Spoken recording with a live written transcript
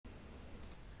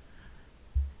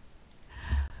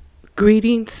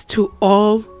Greetings to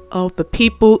all of the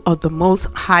people of the Most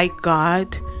High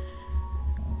God.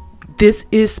 This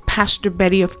is Pastor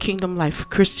Betty of Kingdom Life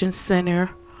Christian Center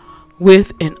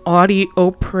with an audio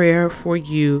prayer for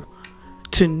you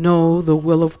to know the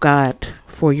will of God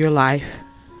for your life.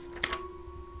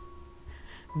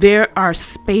 There are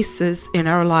spaces in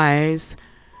our lives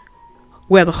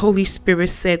where the Holy Spirit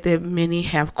said that many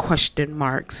have question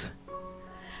marks.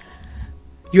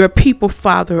 Your people,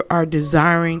 Father, are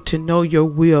desiring to know your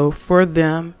will for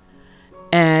them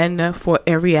and for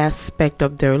every aspect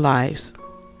of their lives.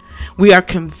 We are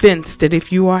convinced that if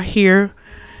you are here,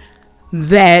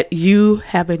 that you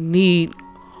have a need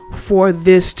for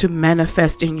this to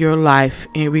manifest in your life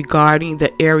in regarding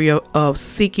the area of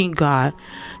seeking God,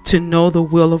 to know the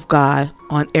will of God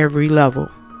on every level.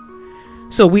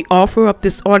 So we offer up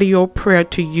this audio prayer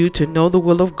to you to know the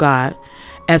will of God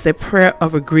as a prayer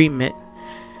of agreement.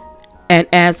 And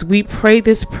as we pray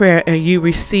this prayer and you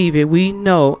receive it, we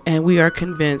know and we are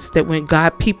convinced that when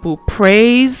God people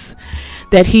praise,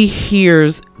 that he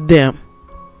hears them.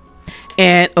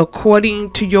 And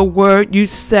according to your word, you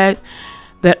said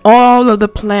that all of the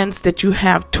plans that you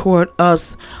have toward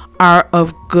us are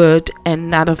of good and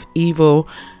not of evil,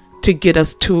 to get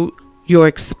us to your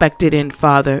expected end,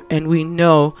 Father. And we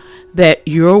know that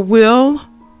your will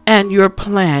and your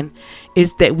plan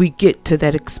is that we get to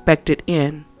that expected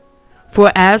end. For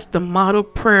as the model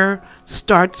prayer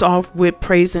starts off with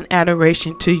praise and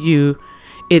adoration to you,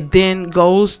 it then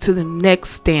goes to the next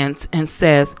stance and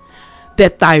says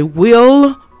that thy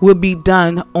will be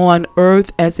done on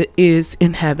earth as it is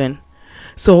in heaven.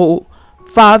 So,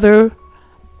 Father,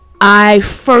 I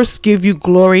first give you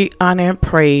glory, honor, and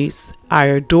praise. I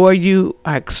adore you.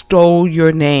 I extol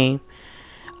your name.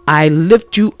 I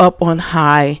lift you up on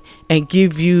high and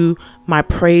give you my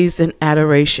praise and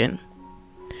adoration.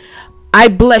 I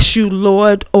bless you,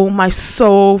 Lord, O my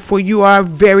soul, for you are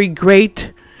very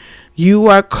great. You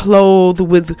are clothed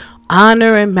with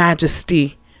honor and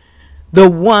majesty. The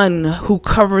one who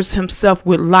covers himself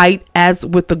with light as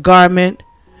with a garment,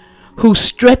 who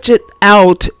stretcheth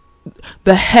out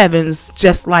the heavens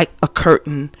just like a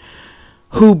curtain,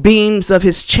 who beams of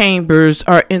his chambers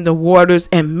are in the waters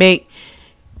and make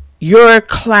your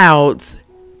clouds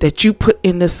that you put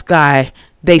in the sky,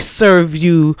 they serve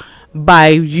you by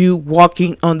you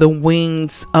walking on the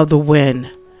wings of the wind.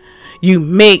 You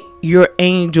make your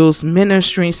angels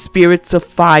ministering spirits of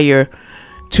fire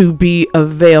to be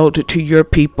availed to your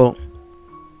people.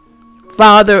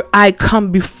 Father, I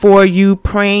come before you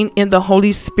praying in the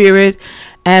Holy Spirit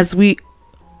as we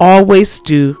always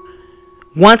do.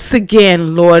 Once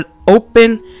again, Lord,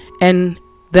 open and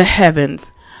the heavens.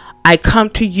 I come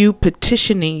to you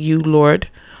petitioning you, Lord,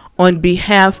 on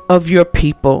behalf of your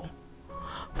people.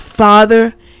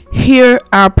 Father, hear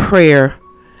our prayer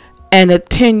and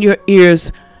attend your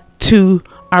ears to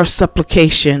our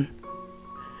supplication.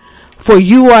 For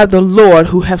you are the Lord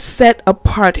who have set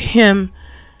apart him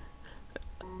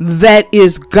that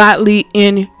is godly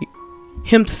in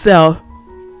himself,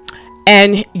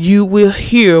 and you will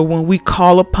hear when we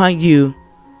call upon you.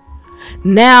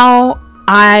 Now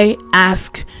I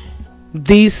ask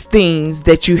these things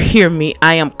that you hear me.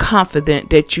 I am confident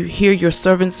that you hear your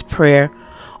servant's prayer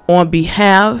on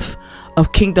behalf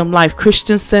of Kingdom Life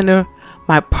Christian Center,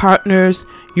 my partners,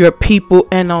 your people,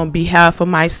 and on behalf of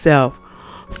myself.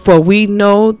 For we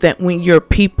know that when your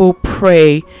people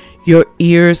pray, your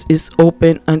ears is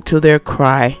open unto their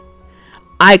cry.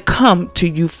 I come to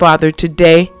you, Father,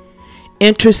 today,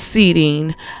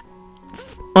 interceding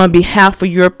on behalf of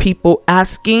your people,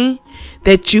 asking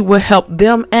that you will help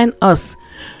them and us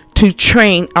to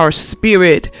train our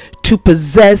spirit to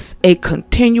possess a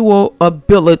continual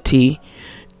ability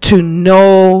to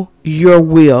know your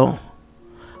will.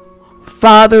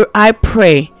 Father, I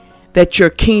pray that your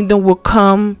kingdom will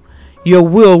come, your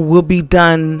will be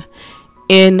done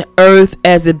in earth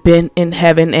as it been in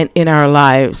heaven and in our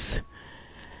lives.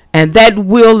 And that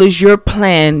will is your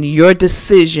plan, your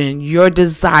decision, your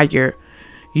desire,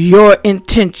 your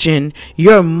intention,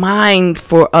 your mind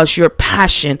for us, your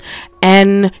passion,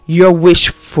 and your wish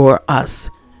for us.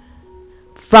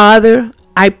 Father,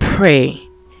 I pray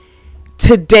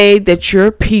today that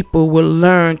your people will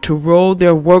learn to roll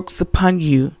their works upon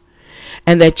you,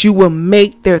 and that you will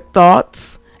make their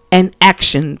thoughts and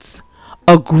actions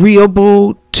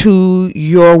agreeable to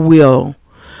your will,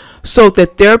 so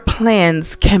that their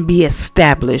plans can be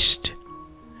established.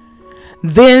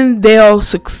 Then they'll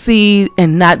succeed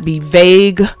and not be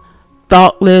vague,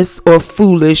 thoughtless, or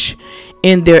foolish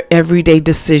in their everyday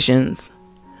decisions.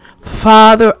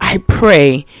 Father, I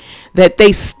pray that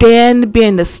they stand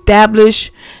being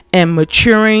established and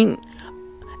maturing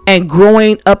and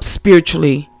growing up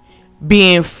spiritually,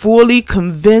 being fully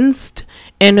convinced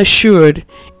and assured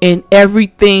in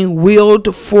everything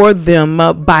willed for them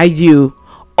by you.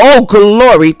 Oh,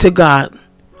 glory to God.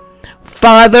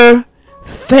 Father,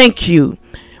 thank you.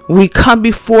 We come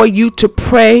before you to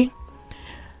pray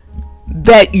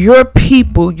that your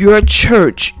people, your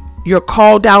church, your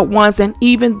called out ones, and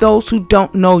even those who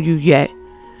don't know you yet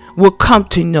will come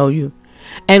to know you.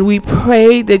 And we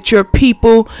pray that your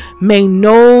people may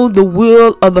know the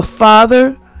will of the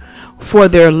Father for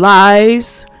their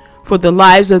lives, for the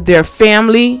lives of their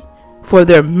family, for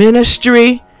their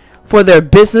ministry, for their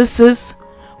businesses,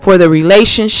 for their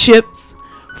relationships,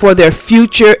 for their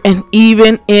future, and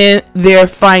even in their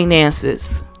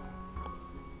finances.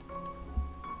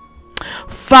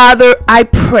 Father, I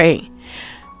pray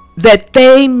that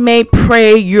they may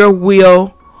pray your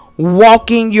will,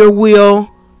 walk in your will,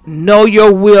 know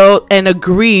your will, and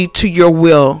agree to your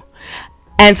will,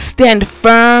 and stand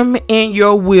firm in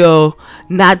your will,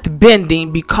 not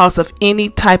bending because of any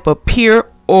type of peer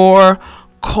or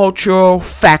cultural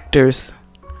factors.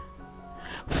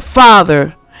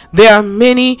 Father, there are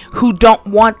many who don't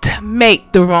want to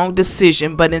make the wrong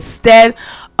decision, but instead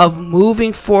of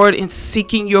moving forward and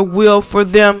seeking your will for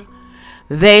them,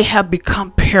 they have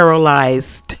become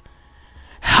paralyzed.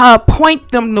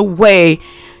 Point them the way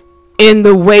in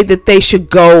the way that they should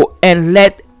go, and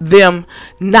let them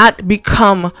not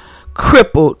become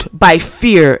crippled by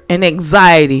fear and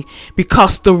anxiety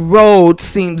because the road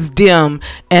seems dim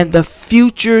and the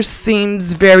future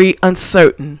seems very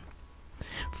uncertain.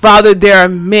 Father, there are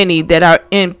many that are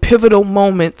in pivotal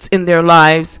moments in their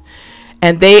lives,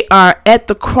 and they are at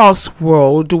the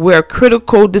crossroad where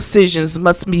critical decisions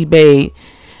must be made,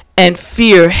 and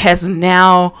fear has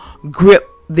now gripped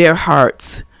their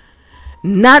hearts.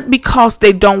 Not because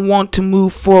they don't want to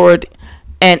move forward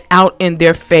and out in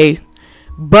their faith,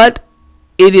 but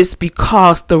it is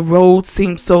because the road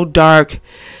seems so dark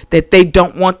that they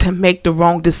don't want to make the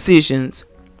wrong decisions.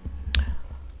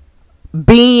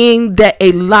 Being that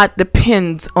a lot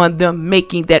depends on them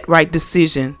making that right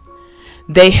decision,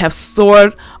 they have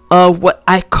sort of what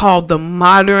I call the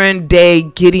modern day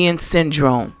Gideon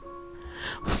syndrome.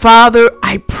 Father,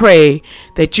 I pray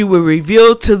that you will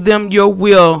reveal to them your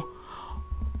will,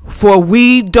 for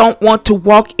we don't want to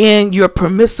walk in your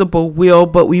permissible will,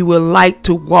 but we would like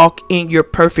to walk in your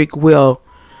perfect will.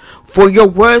 For your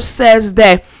word says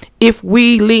that if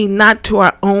we lean not to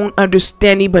our own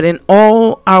understanding, but in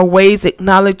all our ways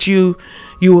acknowledge you,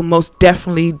 you will most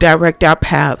definitely direct our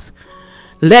paths.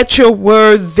 Let your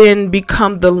word then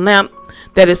become the lamp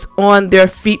that is on their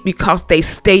feet, because they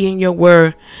stay in your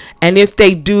word. And if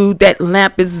they do, that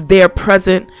lamp is there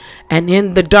present. And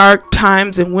in the dark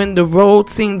times, and when the road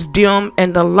seems dim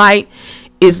and the light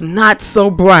is not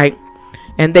so bright,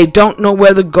 and they don't know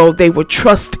where to go, they will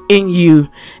trust in you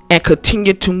and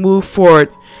continue to move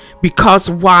forward, because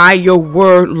why? Your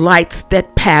word lights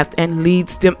that path and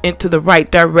leads them into the right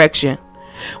direction.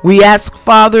 We ask,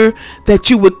 Father,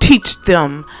 that you would teach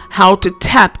them how to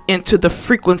tap into the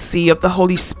frequency of the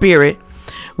Holy Spirit,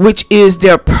 which is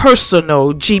their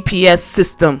personal GPS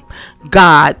system,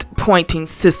 God pointing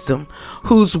system,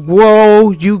 whose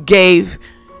world you gave,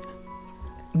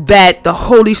 that the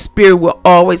Holy Spirit will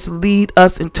always lead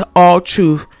us into all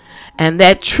truth, and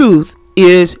that truth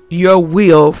is your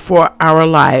will for our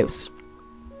lives.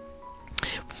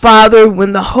 Father,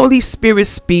 when the Holy Spirit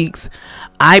speaks,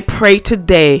 I pray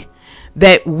today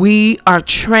that we are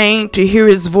trained to hear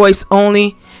his voice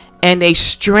only, and a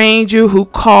stranger who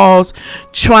calls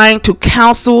trying to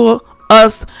counsel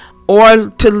us or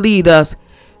to lead us,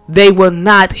 they will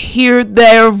not hear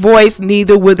their voice,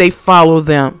 neither will they follow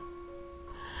them.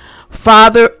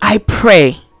 Father, I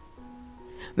pray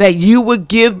that you would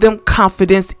give them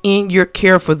confidence in your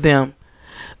care for them.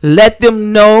 Let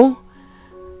them know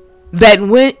that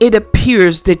when it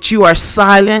appears that you are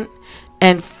silent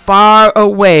and far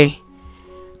away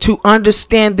to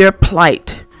understand their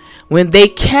plight, when they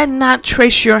cannot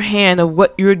trace your hand of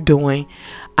what you're doing,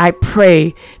 I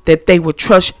pray that they will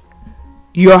trust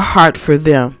your heart for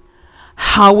them.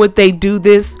 How would they do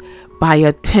this? By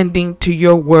attending to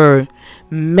your word,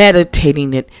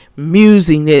 meditating it,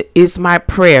 musing it is my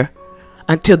prayer,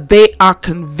 until they are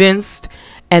convinced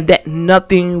and that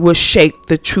nothing will shake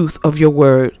the truth of your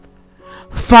word.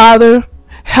 Father,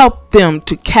 help them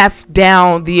to cast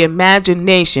down the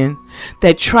imagination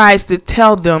that tries to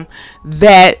tell them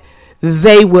that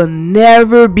they will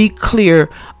never be clear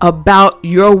about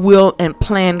your will and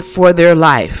plan for their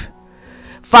life.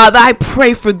 Father, I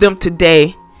pray for them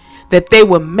today that they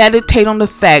will meditate on the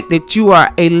fact that you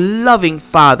are a loving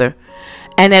Father,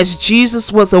 And as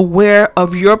Jesus was aware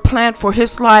of your plan for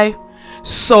his life,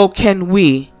 so can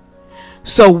we.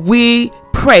 So we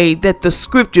pray that the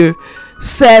scripture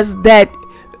says that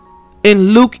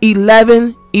in Luke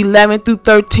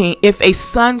 11:11-13, if a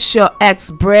son shall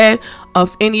ask bread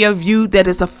of any of you that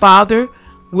is a father,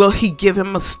 will he give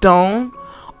him a stone?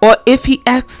 Or if he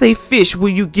asks a fish, will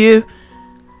you give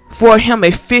for him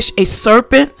a fish, a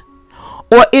serpent?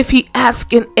 Or if he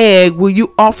asks an egg, will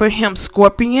you offer him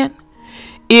scorpion?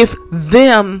 If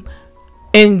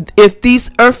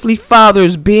these earthly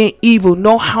fathers, being evil,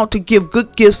 know how to give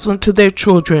good gifts unto their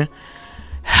children,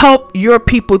 help your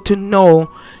people to know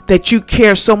that you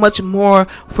care so much more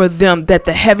for them, that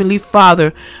the Heavenly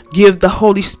Father give the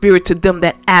Holy Spirit to them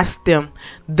that ask them,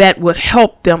 that would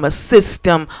help them, assist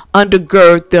them,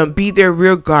 undergird them, be their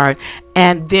rear guard,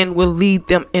 and then will lead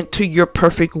them into your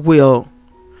perfect will.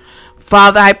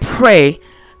 Father, I pray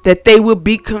that they will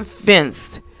be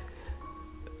convinced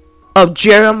of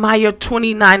Jeremiah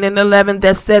 29:11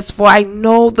 that says, for I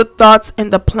know the thoughts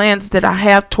and the plans that I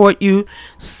have toward you,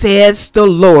 says the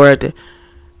Lord.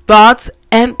 Thoughts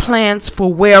and plans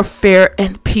for welfare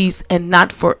and peace, and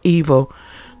not for evil,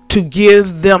 to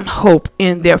give them hope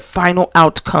in their final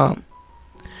outcome.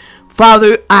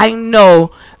 Father, I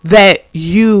know that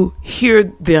you hear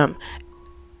them,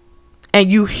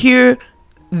 and you hear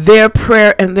their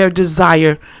prayer and their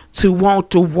desire to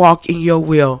want to walk in your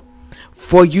will.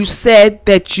 For you said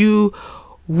that you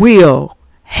will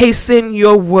hasten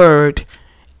your word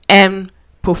and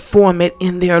perform it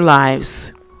in their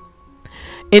lives.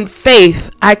 In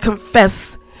faith, I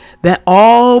confess that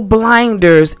all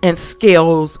blinders and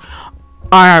scales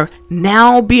are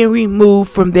now being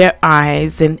removed from their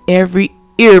eyes, and every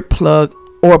earplug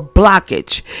or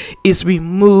blockage is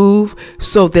removed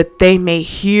so that they may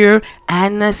hear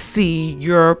and see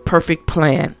your perfect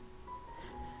plan.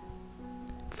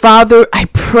 Father, I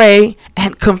pray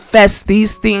and confess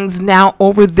these things now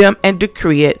over them and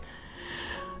decree it.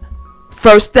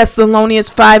 1 Thessalonians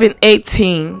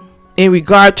 5:18, in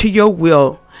regard to your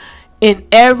will, in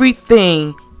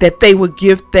everything that they will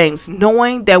give thanks,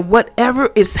 knowing that whatever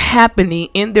is happening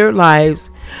in their lives,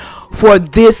 for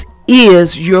this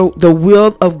is the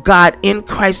will of God in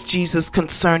Christ Jesus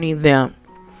concerning them.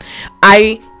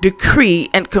 I decree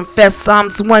and confess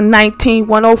Psalms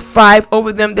 119:105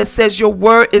 over them that says your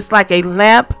word is like a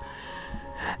lamp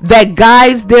that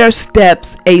guides their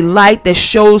steps, a light that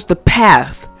shows the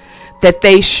path that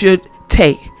they should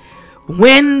take.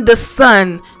 When the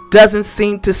sun doesn't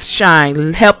seem to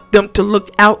shine, help them to look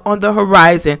out on the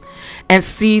horizon and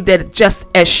see that just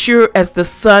as sure as the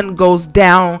sun goes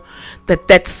down,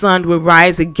 that sun will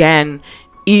rise again,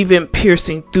 even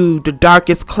piercing through the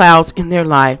darkest clouds in their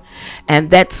life. And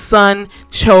that sun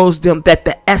shows them that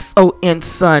the SON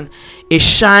sun is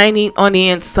shining on the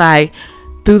inside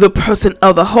through the person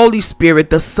of the Holy Spirit.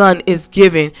 The sun is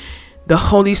giving the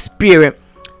Holy Spirit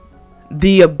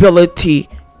the ability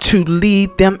to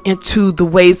lead them into the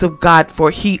ways of God,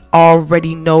 for he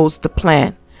already knows the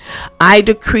plan. I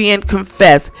decree and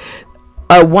confess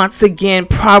once again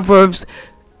Proverbs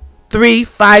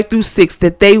 3:5-6,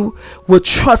 that they will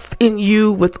trust in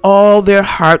you with all their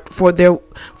heart for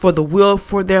the will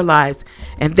for their lives,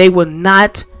 and they will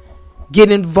not get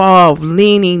involved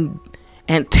leaning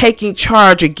and taking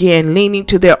charge again, leaning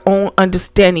to their own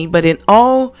understanding, but in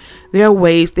all their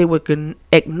ways they will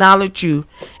acknowledge you,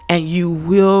 and you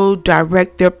will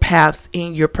direct their paths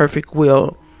in your perfect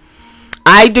will.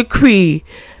 I decree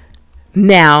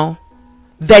now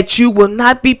that you will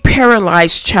not be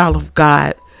paralyzed, child of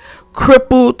God,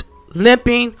 crippled,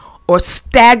 limping, or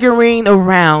staggering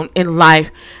around in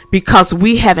life, because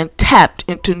we haven't tapped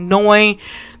into knowing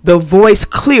the voice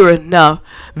clear enough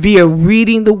via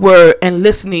reading the word and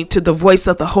listening to the voice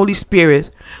of the Holy Spirit,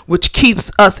 which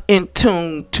keeps us in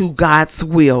tune to God's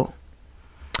will.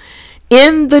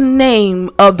 In the name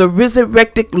of the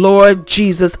resurrected Lord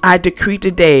Jesus, I decree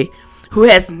today, who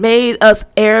has made us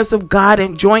heirs of God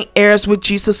and joint heirs with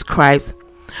Jesus Christ,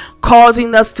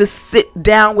 causing us to sit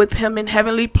down with him in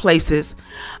heavenly places,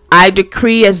 I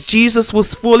decree, as Jesus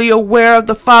was fully aware of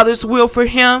the Father's will for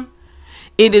him,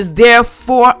 it is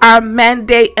therefore our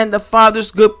mandate and the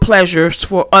Father's good pleasures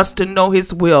for us to know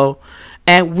his will,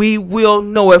 and we will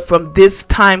know it from this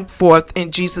time forth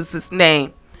in Jesus'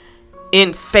 name,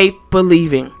 in faith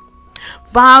believing.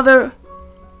 Father,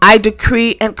 I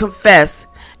decree and confess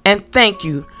and thank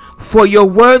you, for your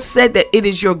word said that it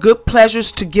is your good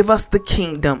pleasures to give us the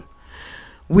kingdom.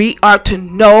 We are to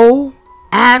know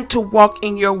and to walk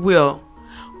in your will.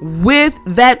 With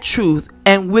that truth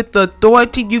and with the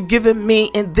authority you've given me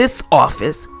in this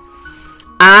office,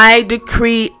 I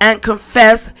decree and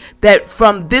confess that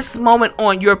from this moment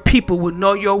on, your people will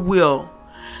know your will.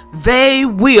 They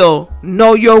will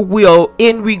know your will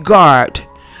in regard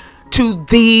to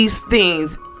these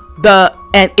things.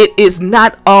 And it is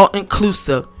not all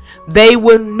inclusive. They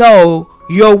will know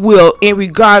your will in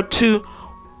regard to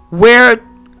where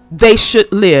they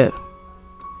should live,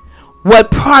 what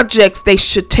projects they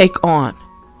should take on,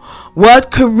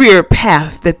 what career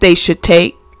path that they should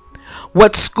take,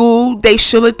 what school they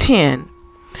should attend,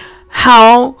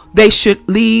 how they should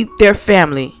lead their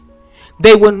family.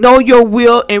 They will know your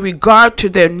will in regard to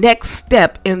their next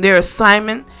step in their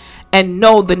assignment and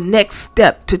know the next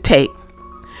step to take.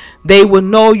 They will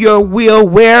know your will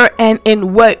where and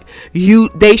in what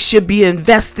they should be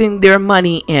investing their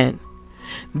money in.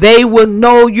 They will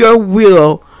know your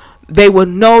will. They will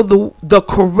know the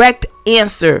correct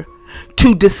answer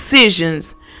to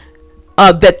decisions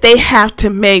that they have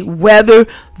to make, whether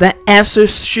the answer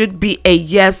should be a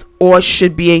yes or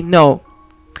should be a no.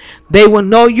 They will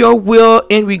know your will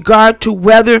in regard to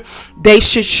whether they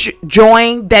should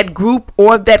join that group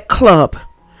or that club.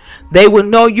 They will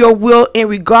know your will in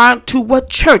regard to what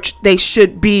church they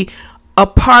should be a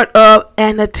part of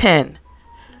and attend.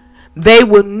 They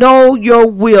will know your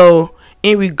will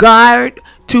in regard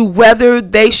to whether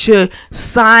they should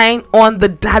sign on the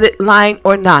dotted line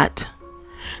or not.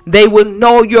 They will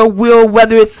know your will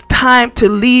whether it's time to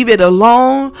leave it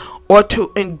alone or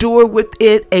to endure with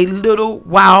it a little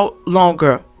while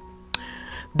longer.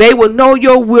 They will know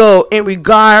your will in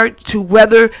regard to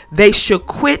whether they should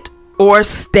quit or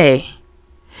stay.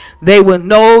 They will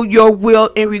know your will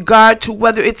in regard to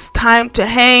whether it's time to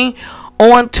hang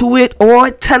on to it or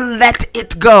to let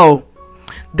it go.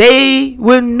 They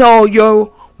will know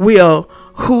your will,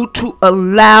 who to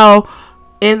allow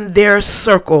in their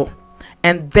circle.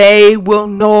 And they will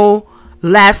know,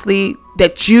 lastly,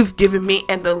 that you've given me,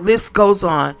 and the list goes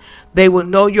on. They will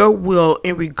know your will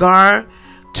in regard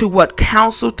to what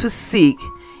counsel to seek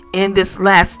in this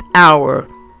last hour,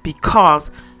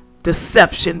 because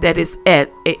deception that is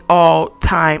at an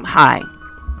all-time high.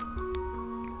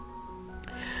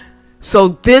 So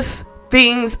these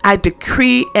things I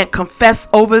decree and confess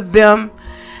over them.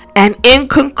 And in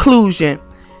conclusion,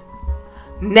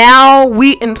 now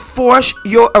we enforce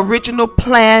your original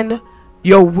plan,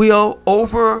 your will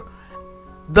over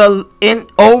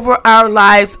our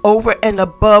lives, over and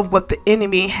above what the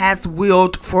enemy has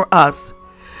willed for us.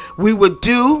 We will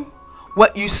do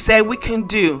what you say we can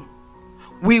do.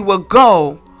 We will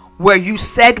go where you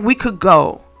said we could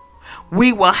go.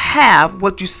 We will have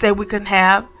what you said we can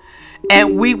have.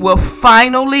 And we will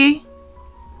finally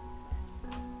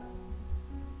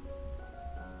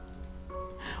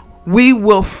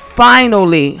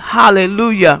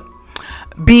hallelujah,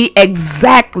 be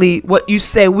exactly what you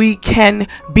say we can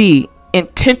be,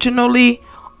 intentionally,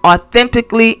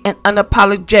 authentically, and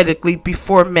unapologetically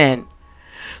before men.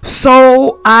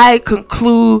 So I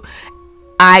conclude,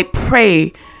 I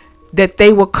pray that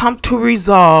they will come to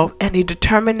resolve and a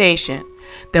determination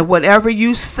that whatever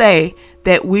you say,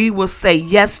 that we will say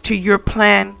yes to your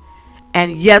plan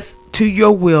and yes to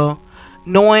your will,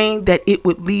 knowing that it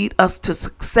would lead us to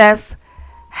success,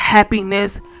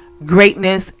 happiness,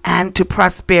 greatness, and to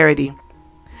prosperity.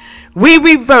 We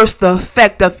reverse the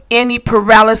effect of any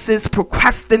paralysis,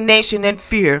 procrastination, and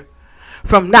fear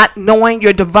from not knowing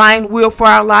your divine will for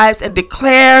our lives, and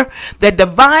declare that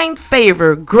divine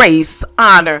favor, grace,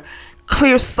 honor,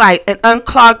 clear sight, and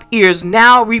unclogged ears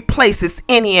now replaces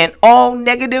any and all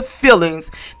negative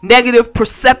feelings, negative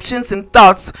perceptions, and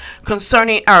thoughts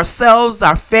concerning ourselves,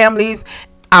 our families,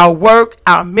 our work,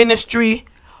 our ministry,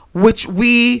 which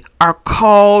we are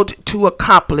called to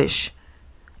accomplish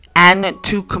and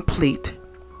to complete.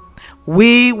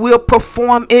 We will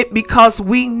perform it because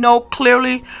we know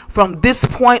clearly from this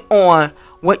point on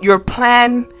what your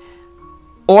plan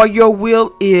or your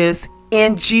will is.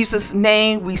 In Jesus'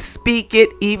 name, we speak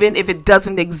it, even if it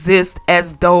doesn't exist,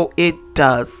 as though it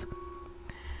does.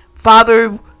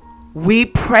 Father, we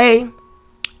pray,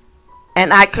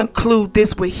 and I conclude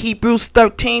this with Hebrews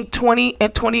 13:20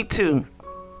 and 22.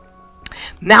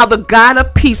 Now the God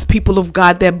of peace, people of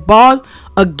God, that bought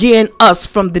again us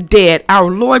from the dead, our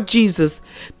Lord Jesus,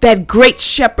 that great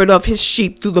shepherd of his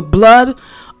sheep, through the blood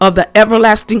of the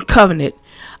everlasting covenant,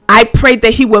 I pray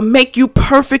that he will make you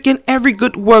perfect in every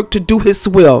good work to do his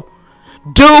will.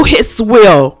 Do his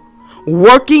will,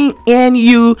 working in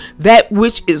you that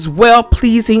which is well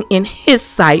pleasing in his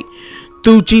sight,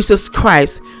 through Jesus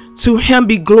Christ. To him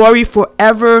be glory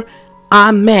forever.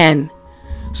 Amen.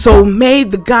 So may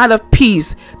the God of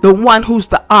peace, the one who's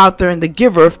the author and the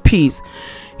giver of peace,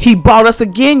 He brought us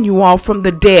again, you all, from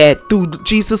the dead through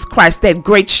Jesus Christ, that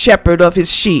great shepherd of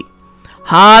his sheep.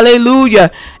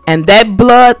 Hallelujah. And that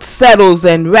blood settles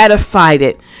and ratified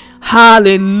it.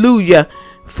 Hallelujah.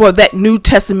 For that New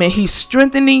Testament, he's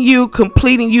strengthening you,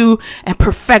 completing you, and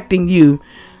perfecting you,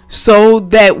 so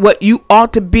that what you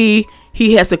ought to be,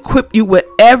 he has equipped you with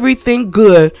everything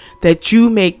good that you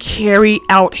may carry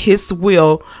out his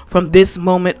will from this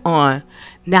moment on.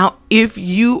 Now, if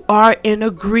you are in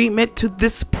agreement to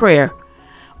this prayer,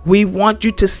 we want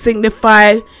you to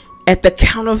signify at the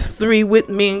count of 3 with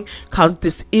me, because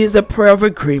this is a prayer of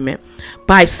agreement,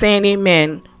 by saying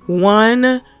amen.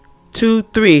 1, 2,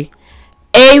 3.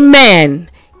 Amen.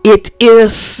 It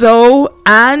is so,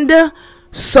 and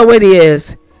so it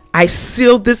is. I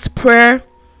seal this prayer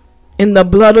in the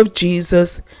blood of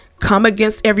Jesus. Come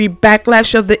against every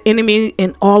backlash of the enemy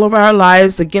in all of our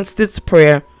lives against this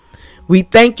prayer. We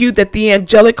thank you that the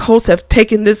angelic hosts have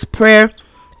taken this prayer,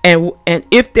 and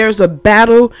if there's a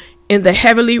battle in the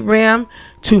heavenly realm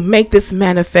to make this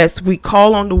manifest, we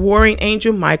call on the warring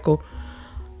angel Michael,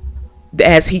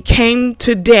 as he came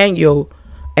to Daniel,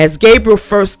 as Gabriel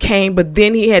first came, but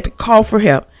then he had to call for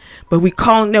help. But we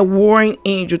call on that warring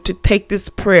angel to take this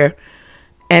prayer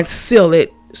and seal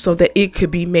it so that it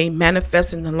could be made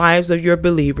manifest in the lives of your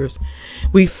believers.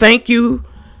 We thank you.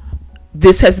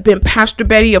 This has been Pastor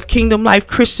Betty of Kingdom Life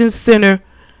Christian Center,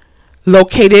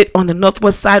 located on the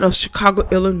northwest side of Chicago,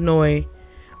 Illinois.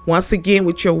 Once again,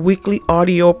 with your weekly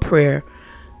audio prayer.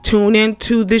 Tune in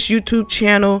to this YouTube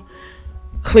channel.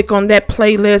 Click on that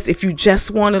playlist. If you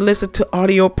just want to listen to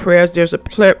audio prayers, there's a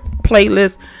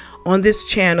playlist on this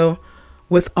channel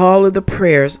with all of the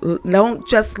prayers. Don't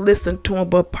just listen to them,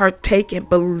 but partake and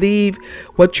believe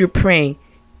what you're praying.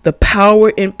 The power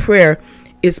in prayer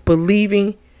is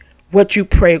believing what you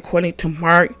pray, according to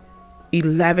Mark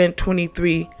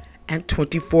 11:23 and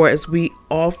 24, as we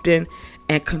often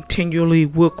and continually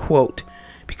will quote,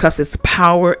 because it's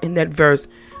power in that verse.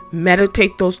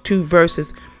 Meditate those 2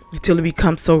 verses until it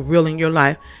becomes so real in your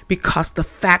life, because the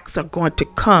facts are going to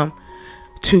come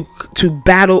to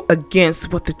battle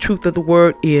against what the truth of the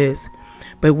word is.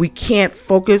 But we can't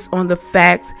focus on the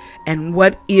facts and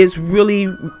what is really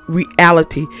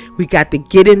reality. We got to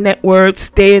get in that word,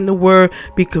 stay in the word,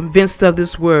 be convinced of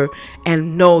this word,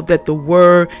 and know that the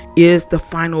word is the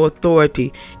final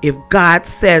authority. If God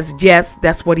says yes,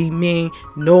 that's what he means.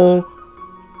 No,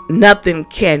 nothing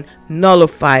can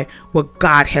nullify what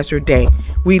God has ordained.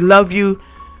 We love you.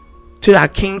 To our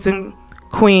kings and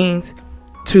queens,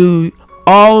 to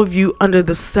all of you under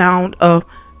the sound of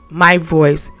my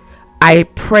voice, I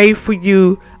pray for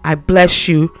you. I bless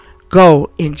you. Go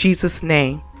in Jesus'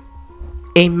 name.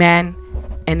 Amen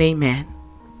and amen.